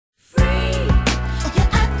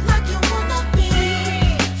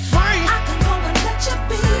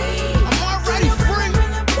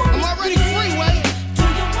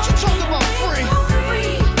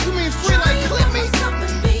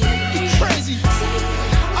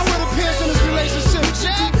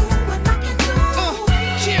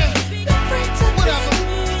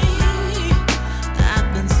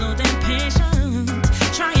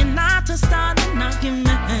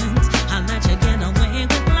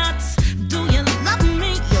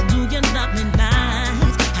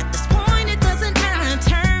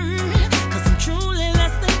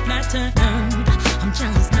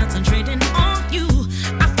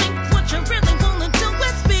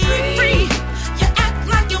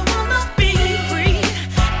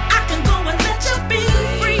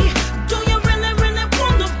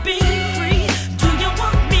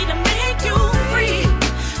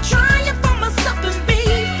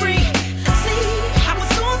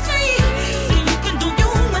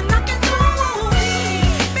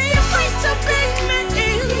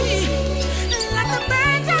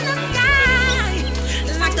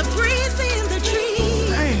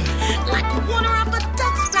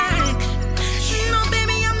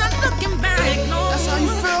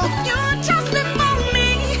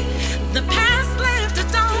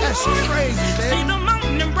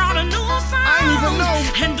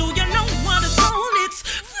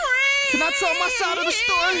side of the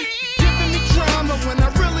story. Giving me drama when I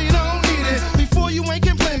really don't need it. Before you ain't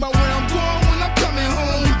complain about where I'm going when I'm coming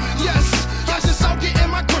home. Yes, I just out getting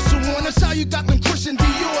my gristle on. That's how you got them Christian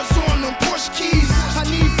Dior's on them Porsche keys. I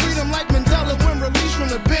need freedom like Mandela when released from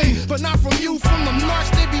the Bay. But not from you, from them narcs,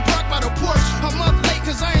 they be blocked by the Porsche. I'm up late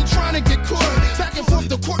cause I ain't trying to get caught. Back and forth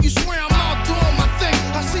to court, you swear I'm out doing my thing.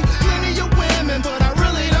 I see plenty of women, but I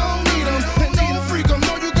really don't need them. And need a freak,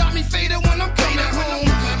 know you got me faded when I'm coming home.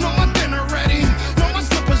 Know my dinner ready, know my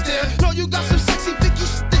slippers there. Know you got some sexy thicky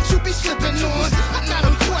shit that you be slipping on. I got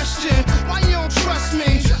a question, why you don't trust me?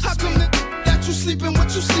 How come that you sleeping, what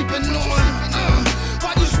you sleeping on?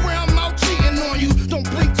 Why you swear I'm out cheating on you? Don't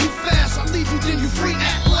blink too fast, I'll leave you then you free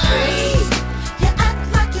at last.